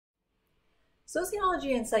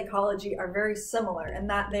Sociology and psychology are very similar in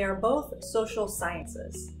that they are both social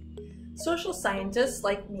sciences. Social scientists,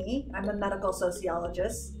 like me, I'm a medical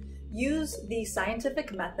sociologist, use the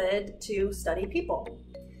scientific method to study people.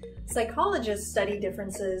 Psychologists study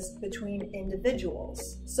differences between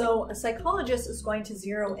individuals. So a psychologist is going to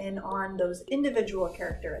zero in on those individual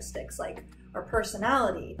characteristics like our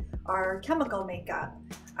personality, our chemical makeup,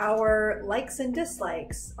 our likes and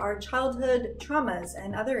dislikes, our childhood traumas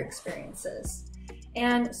and other experiences.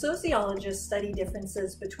 And sociologists study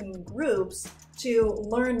differences between groups to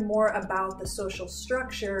learn more about the social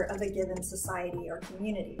structure of a given society or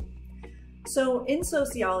community. So in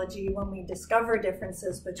sociology, when we discover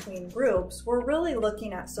differences between groups, we're really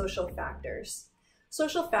looking at social factors.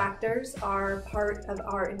 Social factors are part of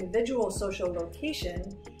our individual social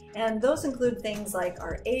location, and those include things like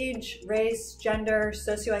our age, race, gender,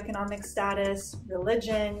 socioeconomic status,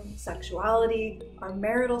 religion, sexuality, our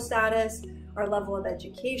marital status, our level of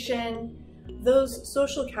education, those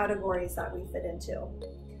social categories that we fit into.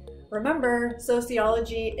 Remember,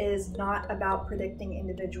 sociology is not about predicting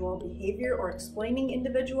individual behavior or explaining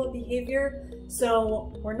individual behavior,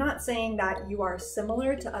 so we're not saying that you are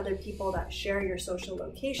similar to other people that share your social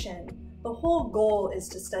location. The whole goal is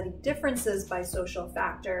to study differences by social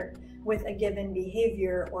factor with a given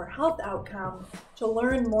behavior or health outcome to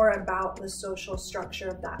learn more about the social structure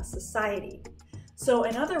of that society. So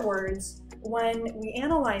in other words, when we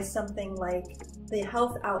analyze something like the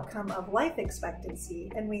health outcome of life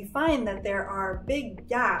expectancy, and we find that there are big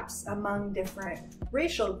gaps among different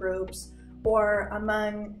racial groups or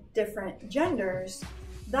among different genders,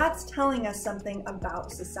 that's telling us something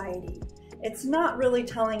about society. It's not really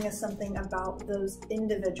telling us something about those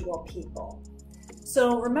individual people.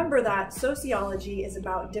 So remember that sociology is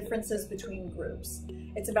about differences between groups.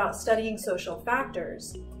 It's about studying social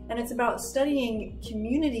factors, and it's about studying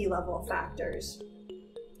community level factors.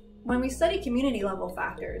 When we study community level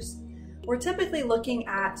factors, we're typically looking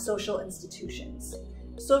at social institutions.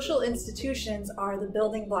 Social institutions are the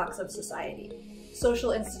building blocks of society.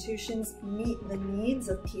 Social institutions meet the needs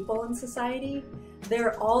of people in society.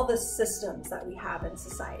 They're all the systems that we have in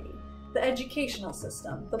society. The educational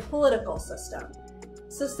system, the political system,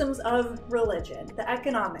 systems of religion, the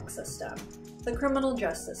economic system, the criminal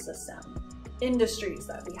justice system, industries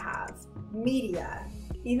that we have, media,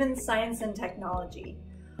 even science and technology.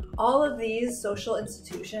 All of these social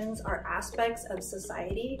institutions are aspects of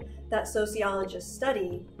society that sociologists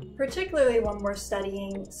study, particularly when we're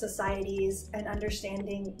studying societies and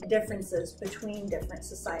understanding differences between different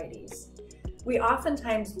societies. We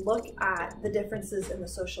oftentimes look at the differences in the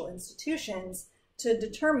social institutions to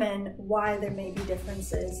determine why there may be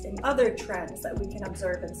differences in other trends that we can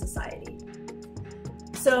observe in society.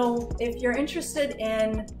 So if you're interested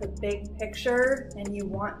in the big picture and you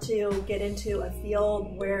want to get into a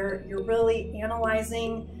field where you're really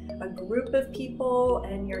analyzing a group of people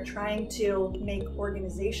and you're trying to make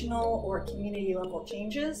organizational or community level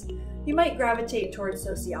changes, you might gravitate towards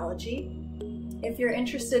sociology. If you're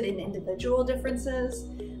interested in individual differences,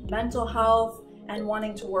 mental health, and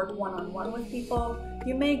wanting to work one-on-one with people,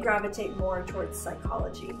 you may gravitate more towards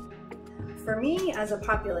psychology. For me, as a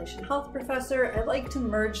population health professor, I like to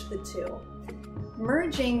merge the two.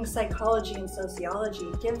 Merging psychology and sociology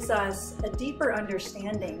gives us a deeper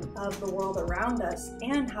understanding of the world around us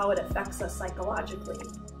and how it affects us psychologically.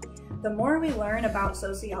 The more we learn about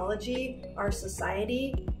sociology, our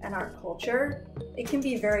society, and our culture, it can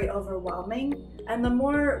be very overwhelming. And the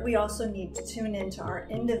more we also need to tune into our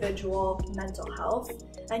individual mental health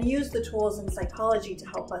and use the tools in psychology to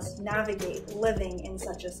help us navigate living in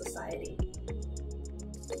such a society.